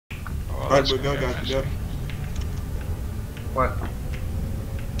Alright, we'll go, guys, we'll go. What?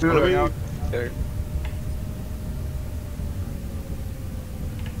 Follow me. Go.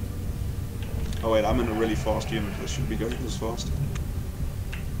 Oh wait, I'm in a really fast unit. I shouldn't be going this fast.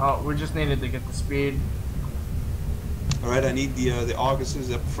 Oh, we just needed to get the speed. Alright, I need the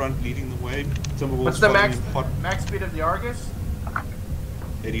Arguses up front leading the way. Timberwolves What's the following max speed of the Argus?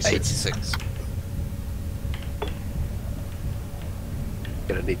 86. 86.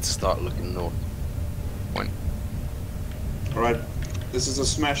 Gonna need to start looking north. Point. Alright, this is a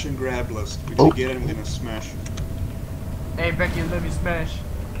smash and grab list. We're gonna get it and we're gonna smash. Hey Becky, let me smash.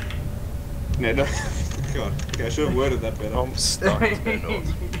 No, no. God, okay, I should have worded that better. I'm starting to go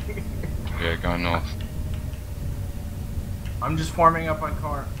north. Yeah, going north. I'm just forming up on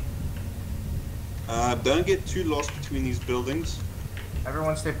car. Don't get too lost between these buildings.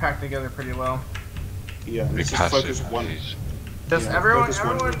 Everyone stay packed together pretty well. Yeah, Be let's just focus passive, one. please. Just Yeah, everyone focus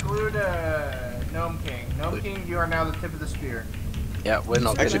one. glue to Gnome King. Gnome King, you are now the tip of the spear. Yeah, we're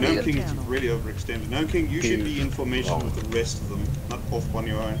not going to Actually, be Gnome King is really overextended. Gnome King, you should be in formation long. with the rest of them, not off on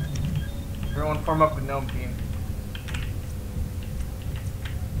your own. Everyone form up with Gnome King.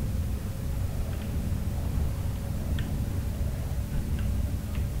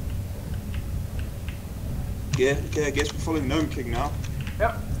 Yeah, okay, I guess we're following Gnome King now.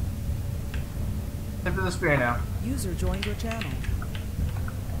 Yep. Tip of the spear now. User joined your channel.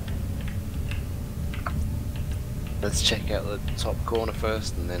 Let's check out the top corner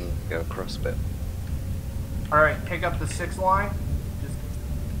first and then go across a bit. Alright, pick up the 6 line. Just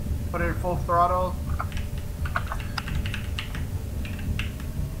put it at full throttle.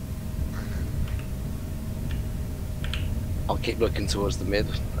 I'll keep looking towards the mid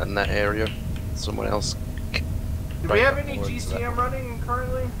and that area. Someone else. Do we have any GCM running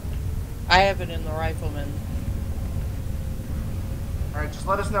currently? I have it in the rifleman. Alright, just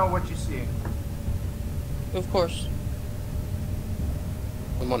let us know what you see. Of course.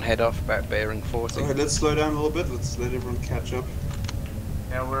 Someone head off about bearing 40. Alright, let's slow down a little bit. Let's let everyone catch up.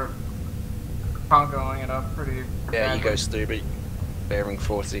 Yeah, we're congoing it up pretty Yeah, you badly. go Stubby. Bearing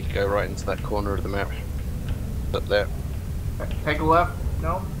 40, go right into that corner of the map. Up there. Take a left.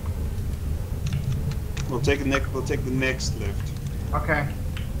 No? We'll take the next left. Okay. I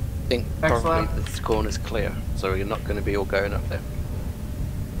think Next probably left. this corner's clear, so you're not going to be all going up there.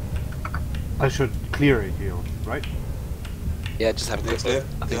 I should clear it here, right? Yeah, just have a quick Next look. left.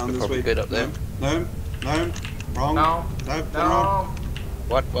 I think Down we're this probably way. good up there. No, no, wrong. No. No, turn around.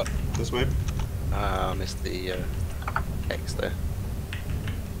 No. What? This way. Ah, missed the X there.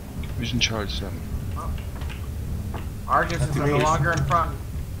 Who's in charge then? Argus is no me. longer in front.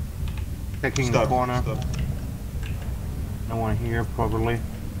 Checking Stop. the corner. Stop. No one here, probably.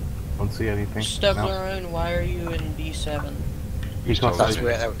 Don't see anything. Stubbleroon, why are you in B7? Because That's I,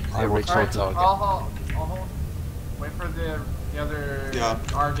 where the I was original Alright, target. I'll hold. Wait for the other Yeah.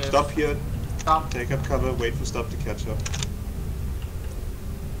 Argus. Stop here. Stop. Take up cover. Wait for stuff to catch up.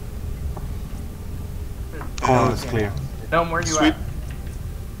 corner is clear. Gnome, where you Sweep. at?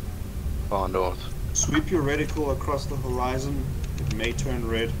 Far north. Sweep your reticle across the horizon. It may turn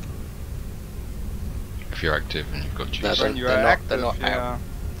red. If you're active and you've got No, juice. they're, you they're are not, they're active, not yeah. out.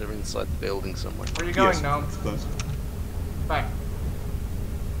 They're inside the building somewhere. Where you going, Yes, Gnome? close. Back.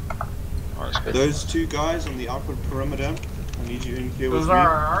 Alright, it's good. Those two guys on the outward perimeter. I need you in here Those with are me.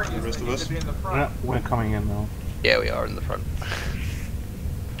 our Argus. and the rest They of need us. to be in the front. Yeah, we're coming in now. Yeah, we are in the front.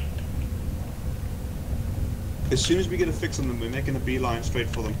 As soon as we get a fix on them, we're making a beeline straight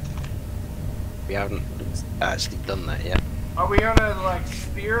for them. We haven't actually done that yet. Are we gonna like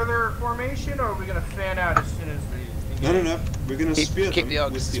spear their formation, or are we gonna fan out as soon as we? No, no, no. We're gonna spear Keep them the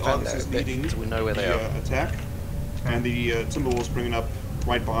Arguses with the fanned out Arguses a bit, leading so we know where they the are. attack, and the Timberwolves bringing up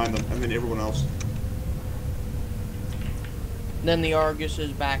right behind them, and then everyone else. Then the Argus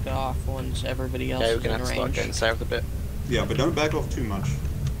is back off once everybody else Okay, we're is gonna in have to start range. going south a bit. Yeah, but don't back off too much.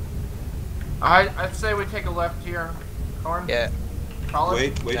 I'd say we take a left here. Corn. Yeah, Solid.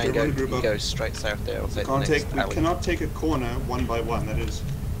 Wait for you everyone to group you up. go straight south there. I'll take the Can't next take. We alley. cannot take a corner one by one. That is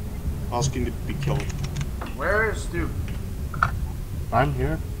asking to be killed. Where is Stu? I'm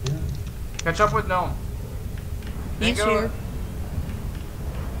here. Yeah. Catch up with Gnome. Then He's go- here.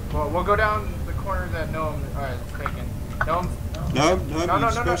 Well, we'll go down the corner that Gnome is taking. Gnome. No, No, you're no,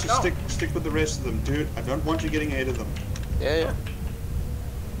 supposed no. to stick with the rest of them, dude. I don't want you getting ahead of them. Yeah, yeah.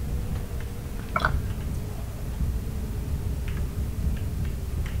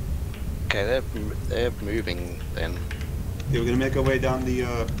 Okay, they're moving then. Yeah, we're gonna make our way down the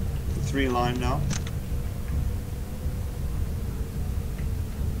 3 line now.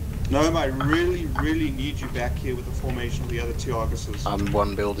 No, I really need you back here with the formation of the other two Arguses. I'm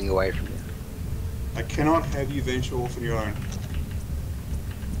one building away from you. I cannot have you venture off on your own.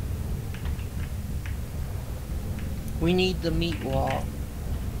 We need the meat wall.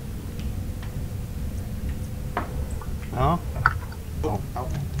 No? Oh, ow.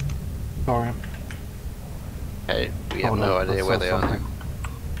 Sorry. Hey, we Oh, have no, no idea that's where they are now. something.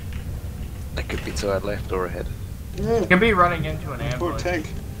 They could be to our left or ahead. Yeah, Could be running into an poor ambush.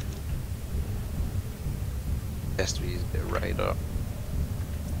 tank. Best we use a bit of radar.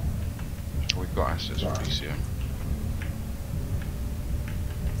 We've got assets for DCM.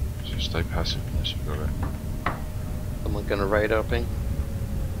 So stay passive unless you've got it. Someone gonna radar ping?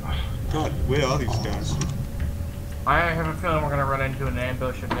 God, where are these guys? I have a feeling we're gonna run into an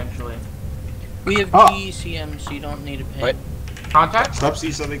ambush eventually. We have Oh. GECM, so you don't need to pay. Wait. Contact? Flap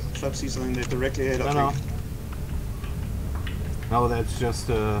sees something. Flap sees something. They're directly ahead. I No, think. No, that's just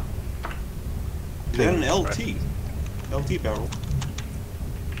Is that an LT? LT barrel?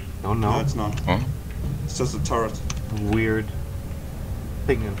 Oh No, no. it's not. Huh? It's just a turret. Weird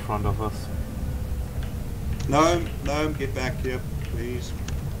thing in front of us. No, get back here, please.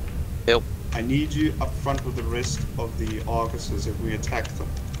 Help. I need you up front with the rest of the Arguses if we attack them.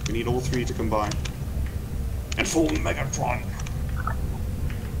 We need all three to combine. And full Megatron!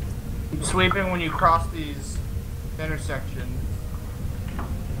 Keep sweeping when you cross these intersections.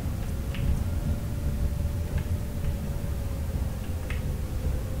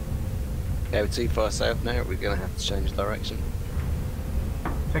 Yeah, we're too far south now. We're gonna have to change direction.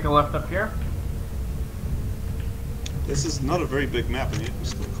 Take a left up here. This is not a very big map and yet we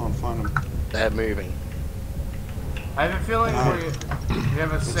still can't find them. They're moving. I have a feeling we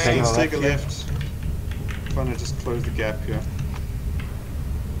have a Let's same. take a left. Trying to just close the gap here.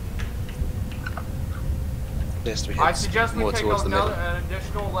 Best we I head suggest we more take towards the middle. an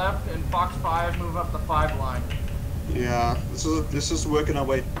additional left and Fox 5 move up the 5 line. Yeah, this is working our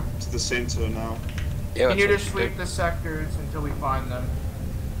way to the center now. Yeah, Can you that's just what we sweep the sectors until we find them?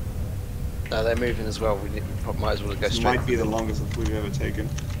 do. No, they're moving as well. We might as well go This straight. might be the longest that we've ever taken.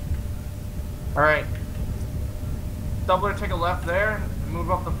 Alright. Doubler, take a left there and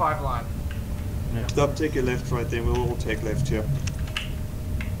move up the 5 line. Stop, take a left right there. We'll all take left here.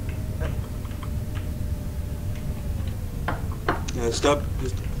 Stop,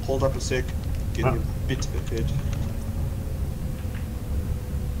 just hold up a sec. Getting a bit ahead.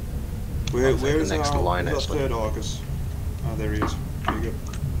 I'll take Where's the next our, line, where's our actually. third Argus? Oh, there he is. There you go.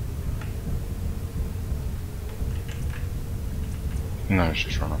 No, it's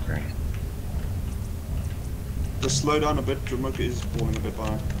just run off here. Just slow down a bit. Jamuka is falling a bit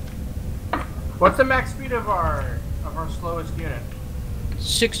behind. What's the max speed of our slowest unit?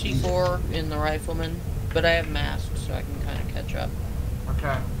 64 in the rifleman, but I have masks, so I can kind of catch up. Okay.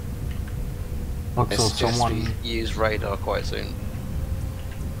 I Also, suggest someone. we use radar quite soon.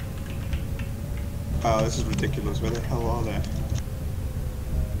 Oh, this is ridiculous. Where the hell are they?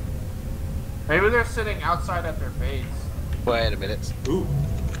 Maybe they're sitting outside at their base. Wait a minute. Ooh.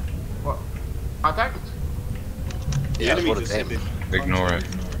 What? Contact? The Yeah, enemy what a just said damn. they Ignore can't- it.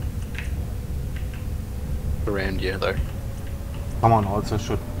 Around you though. Someone also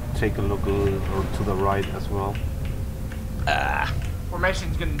should take a look or to the right as well. Ah.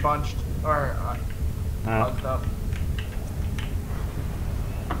 Formation's getting bunched. Or, bunched up.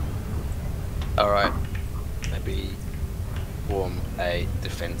 Alright. Maybe form a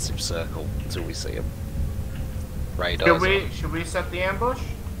defensive circle until we see them. Radars. Should we set the ambush?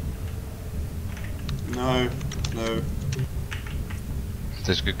 No, no.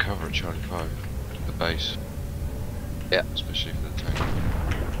 There's good cover at Charlie 5. The base. Yeah. Especially for the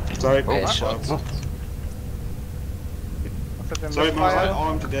tank. Sorry, Oh, my shots. fault. Sorry, my right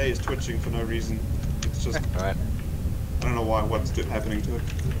arm today is twitching for no reason. It's just, Alright. I don't know what's happening to it.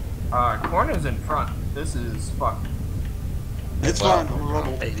 Corn is in front. This is fucked. It's Well, fine, I'm a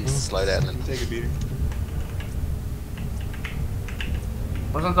rumble. He needs to slow down then. Take a beating.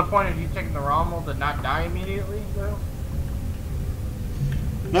 Wasn't the point of you taking the Rommel to not die immediately, though?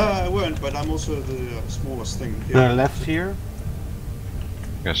 No, I won't, but I'm also the smallest thing The here. left here.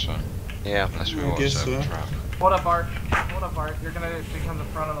 Guess so. Yeah. Unless we I want to guess set up so. a trap. Hold up, Art. Hold up, Art. You're gonna become the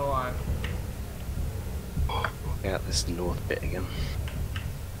front of the line. Yeah, this north bit again.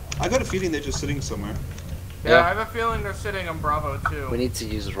 I got a feeling they're just sitting somewhere. Yeah, Yeah. I have a feeling they're sitting on Bravo, too. We need to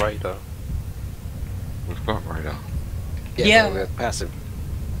use radar. We've got radar. Yeah. We're passive.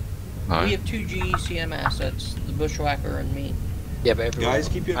 No. We have 2 GECM assets, the Bushwhacker and me. Yeah, but everyone Guys,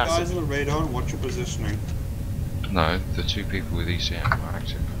 keep your eyes passive. on the radar and watch your positioning. No, the two people with ECM are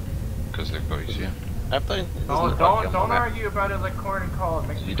active. Because they've got ECM. Have they? Don't argue about it like Corn and Call. It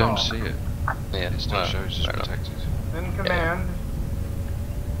makes me You don't call. see it. Yeah, It still well, shows as fair enough. protected. In command.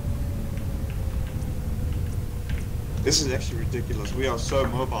 This is actually ridiculous. We are so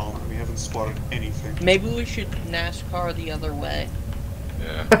mobile and we haven't spotted anything. Maybe we should NASCAR the other way.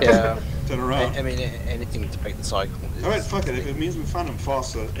 Yeah. Yeah. Turn around. I mean, anything to break the cycle. Alright, fuck it. If it means we find them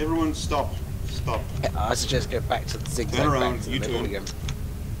faster, everyone stop. Stop. I suggest go back to the zigzag. Turn around, back to the you middle two. again.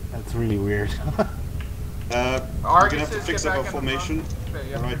 That's really weird. We're gonna have to fix up our formation.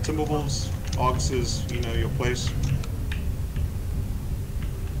 Yeah. Alright, Timberwolves, Arguses, you know your place.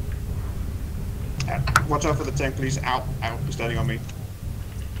 Watch out for the tank, please. Ow, ow, you're standing on me.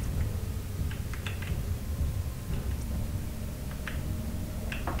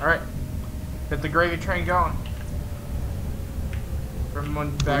 Alright. Get the gravy train going.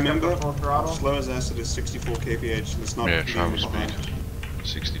 Everyone back Remember, up to full throttle. slow as acid is 64 kph. Let's not Yeah, leave travel it speed. behind.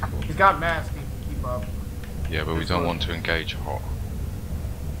 64. He's got mask, he can keep up. Yeah, but we don't want to engage hot.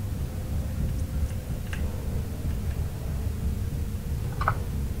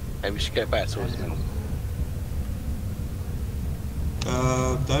 Maybe we should go back towards the middle.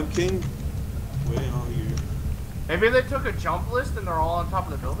 Dome King, where are you? Maybe they took a jump list and they're all on top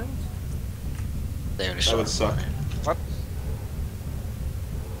of the buildings? There it is. That would suck. What?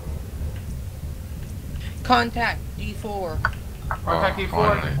 Contact D4. Contact D4.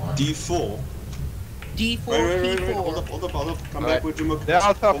 Finally. D4? D4 Wait, P4. hold up. Come Right. back with Jumuk.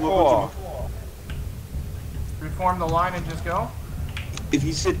 Delta Form up with 4. Reform the line and just go? Jumuk. If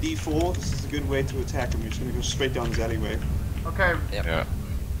he said D4, this is a good way to attack him. You're just gonna go straight down his alleyway. Okay, Yeah.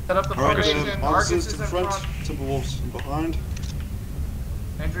 set up the Alright, formation. Argus Argus to is the in front, front. Timberwolves in behind.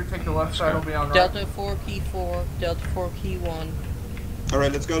 Andrew, take the left side, go. will be on right. Delta 4 key 4. Delta 4 key 1.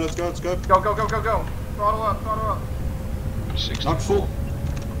 Alright, let's go. Go. Throttle up. Not 64. full.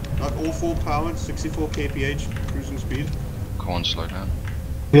 Not all full powered, 64 kph cruising speed. Come on, slow down.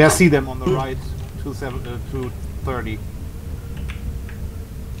 Yeah, I see them on the right. 230.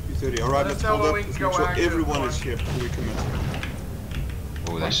 230. Alright, Let us let's know hold when up. we Let's can make go sure active. everyone is here before we commit.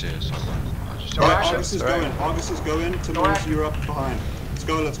 Oh, they see us. I just Go Alright, active. Argus is going. Argus is going. Timberwolves, active. you're up behind.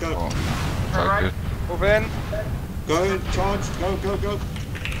 Let's go. Oh, Turn right. good. Move in. Go, charge. Go.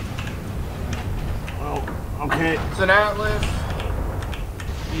 Well, okay. It's an Atlas.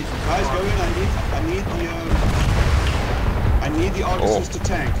 Jesus. Guys, go in. I need the Arguses to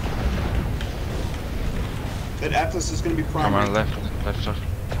tank. That Atlas is going to be Come primary. around left side.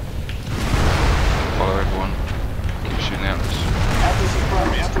 Follow everyone. Keep shooting out this.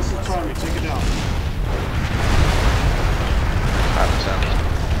 Atlas is primary. Take it down. Atlas.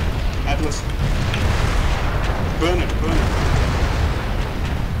 Atlas. Burn it.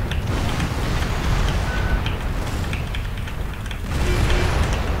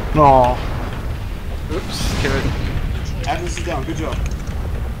 No. Oops, kill it. Atlas is down. Good job.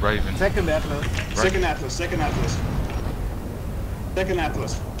 Raven. Second Atlas. Second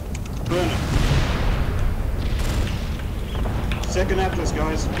Atlas. Burn it. Second Atlas,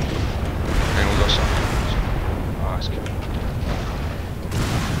 guys. Okay, we got some. Oh, that's good.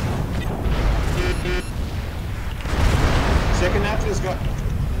 Second Atlas got.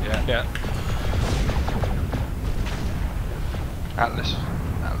 Yeah. Atlas.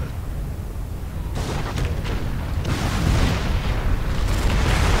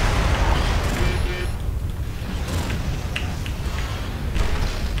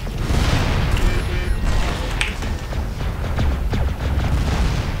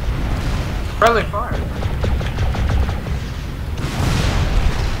 Friendly fire.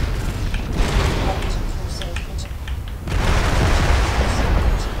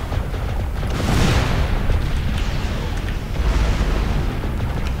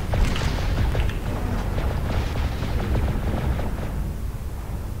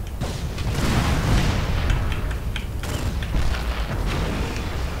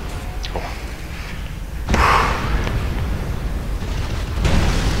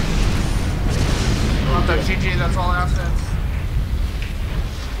 GG, that's all assets.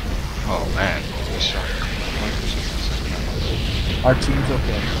 Oh man, we suck. Our team's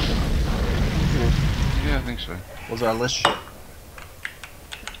okay. Yeah, I think so. Was our list shit?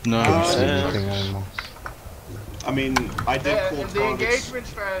 No, I mean, I did call The targets. engagement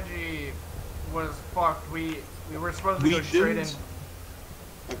strategy was fucked. We were supposed to We go straight in. didn't.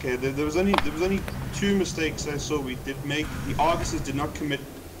 Okay, there was only two mistakes I saw we did make. The Arguses did not commit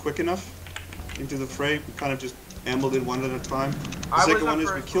quick enough into the fray. We kind of just ambled in one at a time. The I was second up one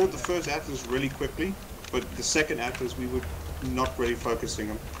is we first. killed the first Atlas really quickly, but the second Atlas we were not really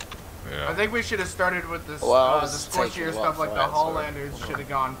focusing on. I yeah. think we should have started with this, Well, I the was taking squishier a stuff lot like for the that, so- Hollanders should have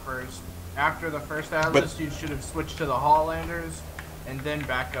gone first. After the first Atlas, you should have switched to the Hollanders and then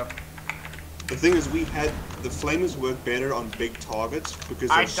back up. The thing is, the flamers work better on big targets because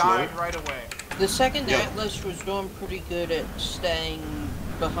they're I slow. died right away. The second Yeah. Atlas was doing pretty good at staying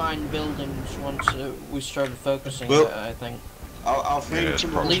behind buildings once we started focusing Well, I think. Our friend Yeah, it's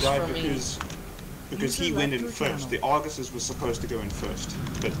Timber probably- was right At least for me. because he went in first. The Arguses were supposed to go in first,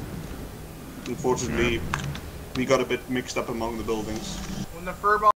 but unfortunately we got a bit mixed up among the buildings. When the furball